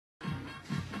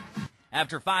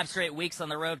After 5 straight weeks on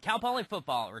the road, Cal Poly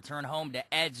football returned home to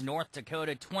edge North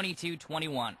Dakota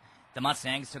 22-21. The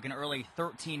Mustangs took an early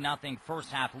 13-0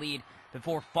 first-half lead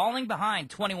before falling behind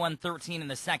 21-13 in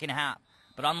the second half.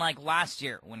 But unlike last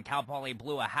year, when Cal Poly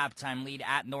blew a halftime lead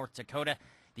at North Dakota,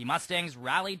 the Mustangs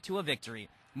rallied to a victory.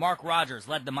 Mark Rogers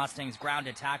led the Mustangs' ground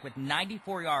attack with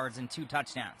 94 yards and 2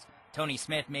 touchdowns. Tony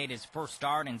Smith made his first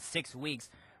start in 6 weeks,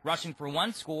 rushing for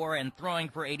 1 score and throwing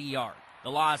for 80 yards. The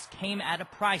loss came at a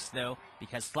price, though,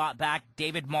 because slot back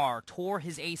David Marr tore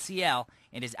his ACL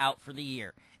and is out for the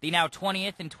year. The now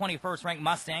 20th and 21st ranked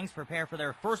Mustangs prepare for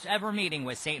their first ever meeting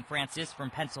with St. Francis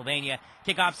from Pennsylvania.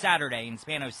 Kickoff Saturday in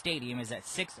Spanos Stadium is at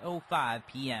 6:05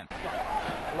 p.m. Kick it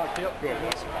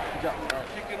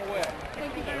away.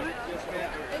 Thank you very much. Yes, ma'am.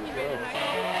 Thank you very much.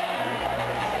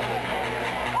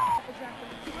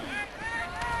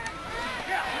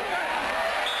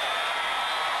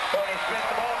 Tony Smith,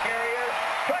 the ball carrier.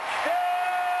 Touchdown,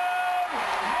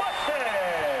 Mustangs!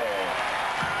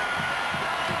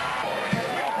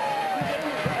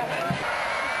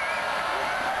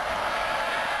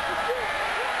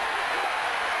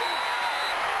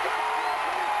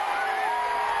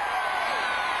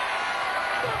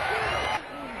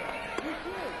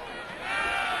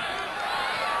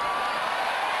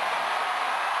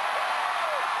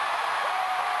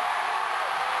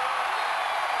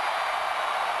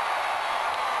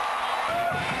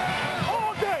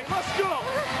 All day, let's go!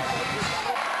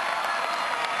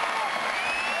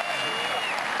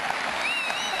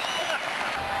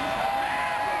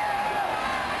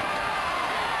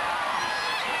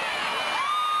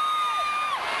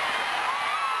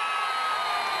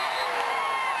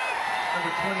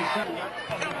 Number 27.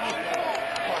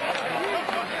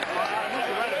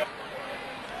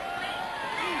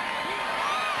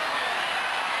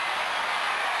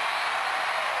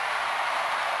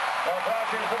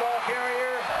 Rogers, the ball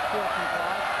carrier.